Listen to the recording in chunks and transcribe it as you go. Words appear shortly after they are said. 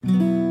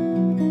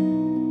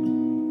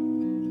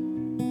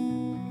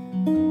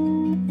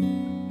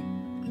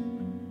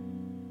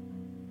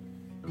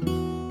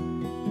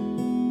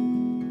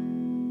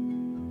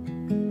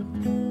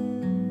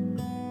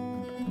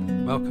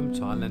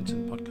to our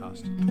Lenten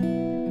podcast.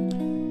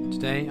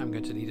 Today I'm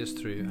going to lead us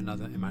through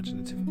another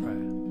imaginative prayer.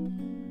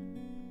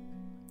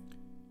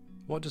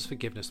 What does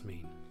forgiveness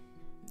mean?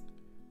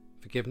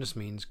 Forgiveness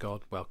means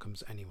God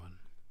welcomes anyone.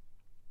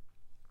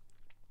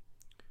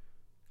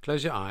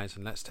 Close your eyes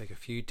and let's take a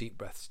few deep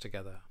breaths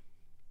together.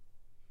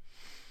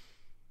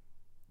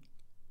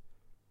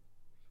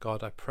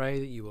 God, I pray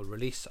that you will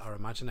release our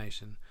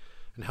imagination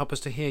and help us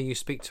to hear you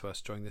speak to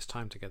us during this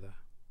time together.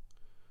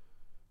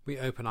 We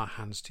open our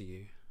hands to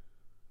you.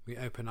 We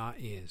open our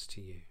ears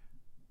to you.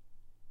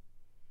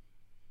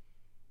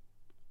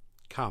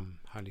 Come,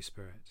 Holy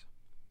Spirit.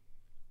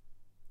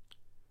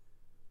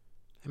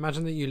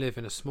 Imagine that you live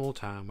in a small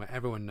town where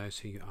everyone knows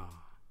who you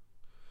are.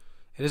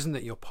 It isn't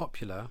that you're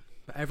popular,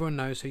 but everyone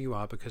knows who you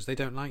are because they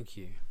don't like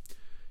you.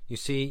 You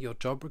see, your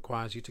job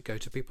requires you to go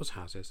to people's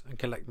houses and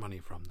collect money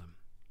from them.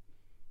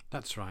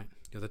 That's right,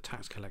 you're the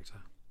tax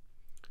collector.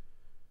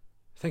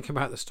 Think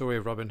about the story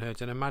of Robin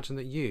Hood and imagine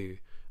that you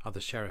are the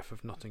Sheriff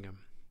of Nottingham.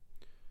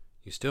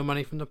 You steal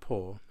money from the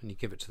poor and you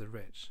give it to the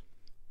rich.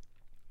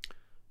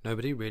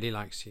 Nobody really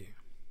likes you.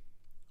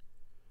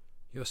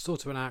 You're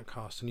sort of an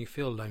outcast and you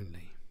feel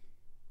lonely.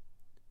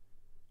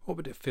 What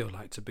would it feel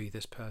like to be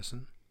this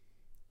person?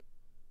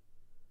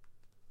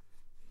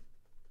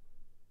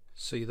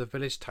 So you're the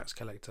village tax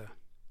collector,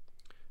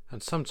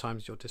 and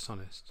sometimes you're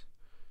dishonest.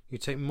 You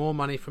take more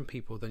money from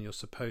people than you're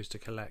supposed to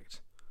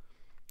collect.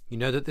 You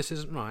know that this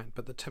isn't right,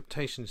 but the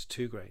temptation is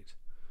too great.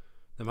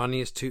 The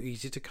money is too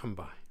easy to come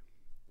by.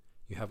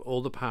 You have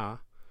all the power.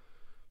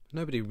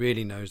 Nobody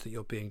really knows that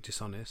you're being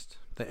dishonest.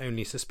 They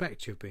only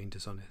suspect you of being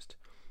dishonest.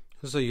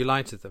 And so you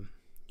lie to them.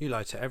 You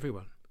lie to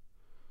everyone.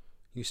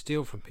 You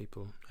steal from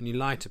people, and you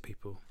lie to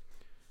people,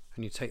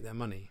 and you take their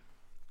money.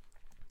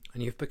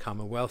 And you've become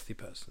a wealthy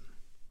person.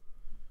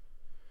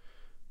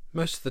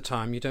 Most of the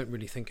time you don't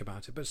really think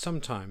about it, but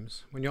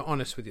sometimes, when you're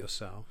honest with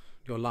yourself,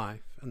 your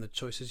life, and the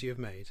choices you have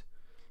made,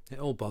 it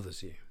all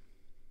bothers you.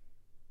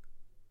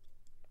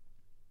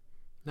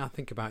 Now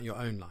think about your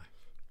own life.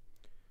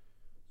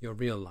 Your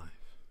real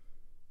life,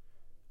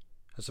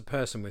 as a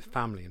person with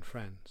family and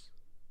friends.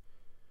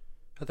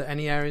 Are there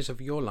any areas of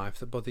your life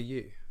that bother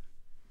you?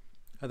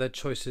 Are there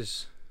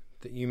choices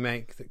that you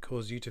make that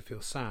cause you to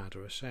feel sad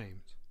or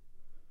ashamed?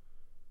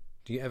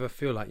 Do you ever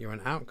feel like you're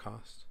an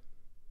outcast?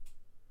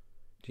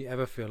 Do you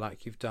ever feel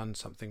like you've done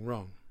something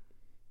wrong?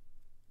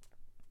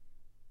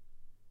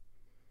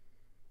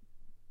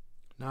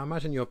 Now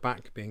imagine you're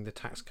back being the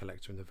tax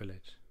collector in the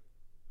village.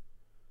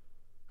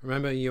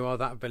 Remember, you are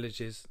that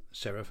village's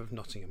Sheriff of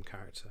Nottingham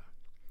character.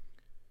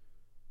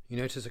 You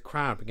notice a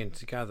crowd begin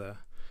to gather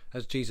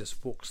as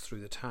Jesus walks through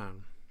the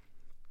town.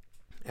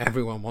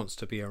 Everyone wants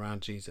to be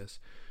around Jesus.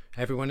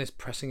 Everyone is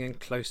pressing in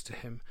close to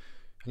him,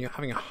 and you're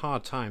having a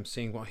hard time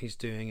seeing what he's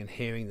doing and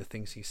hearing the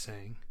things he's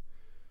saying.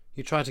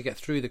 You try to get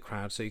through the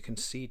crowd so you can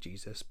see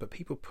Jesus, but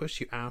people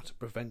push you out to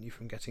prevent you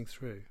from getting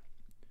through.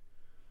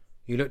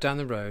 You look down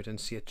the road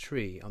and see a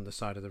tree on the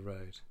side of the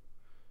road.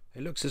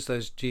 It looks as though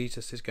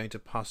Jesus is going to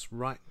pass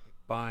right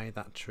by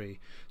that tree,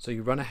 so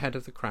you run ahead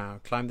of the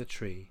crowd, climb the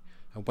tree,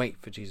 and wait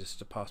for Jesus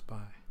to pass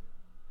by.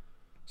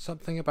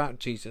 Something about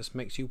Jesus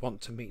makes you want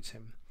to meet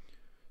him,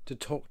 to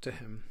talk to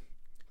him,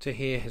 to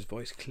hear his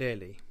voice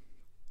clearly.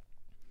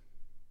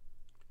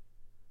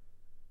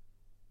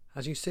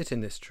 As you sit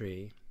in this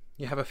tree,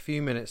 you have a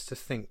few minutes to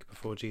think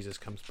before Jesus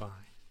comes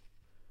by.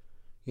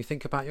 You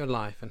think about your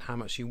life and how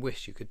much you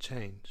wish you could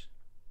change.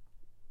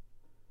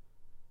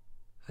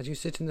 As you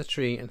sit in the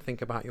tree and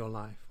think about your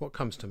life, what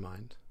comes to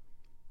mind?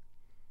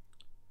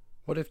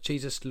 What if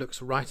Jesus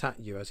looks right at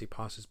you as he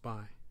passes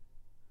by?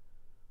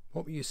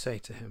 What will you say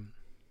to him?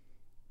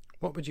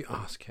 What would you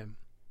ask him?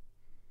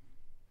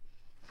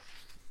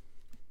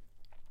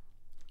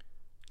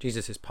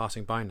 Jesus is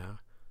passing by now,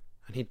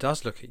 and he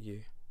does look at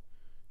you.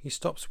 He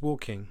stops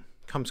walking,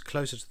 comes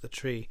closer to the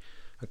tree,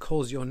 and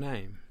calls your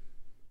name.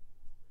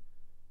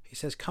 He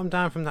says, "Come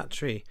down from that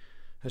tree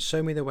and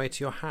show me the way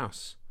to your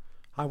house.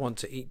 I want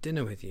to eat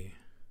dinner with you."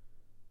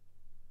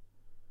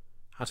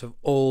 Out of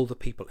all the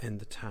people in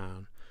the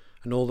town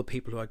and all the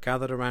people who are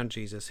gathered around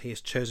Jesus, he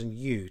has chosen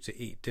you to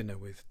eat dinner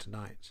with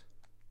tonight.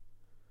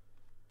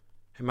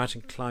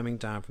 Imagine climbing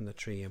down from the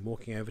tree and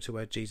walking over to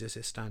where Jesus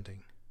is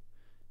standing.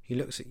 He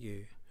looks at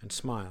you and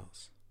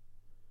smiles.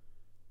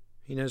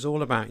 He knows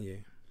all about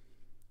you.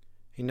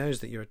 He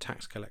knows that you're a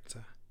tax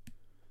collector.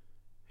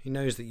 He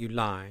knows that you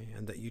lie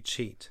and that you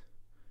cheat.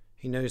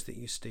 He knows that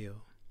you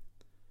steal.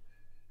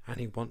 And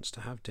he wants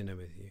to have dinner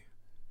with you.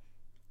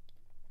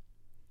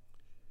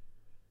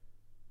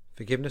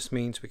 Forgiveness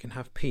means we can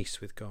have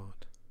peace with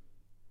God.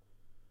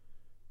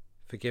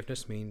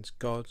 Forgiveness means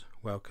God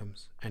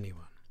welcomes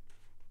anyone.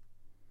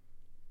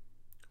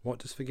 What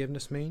does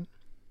forgiveness mean?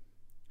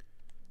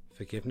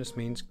 Forgiveness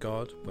means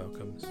God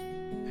welcomes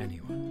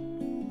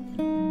anyone.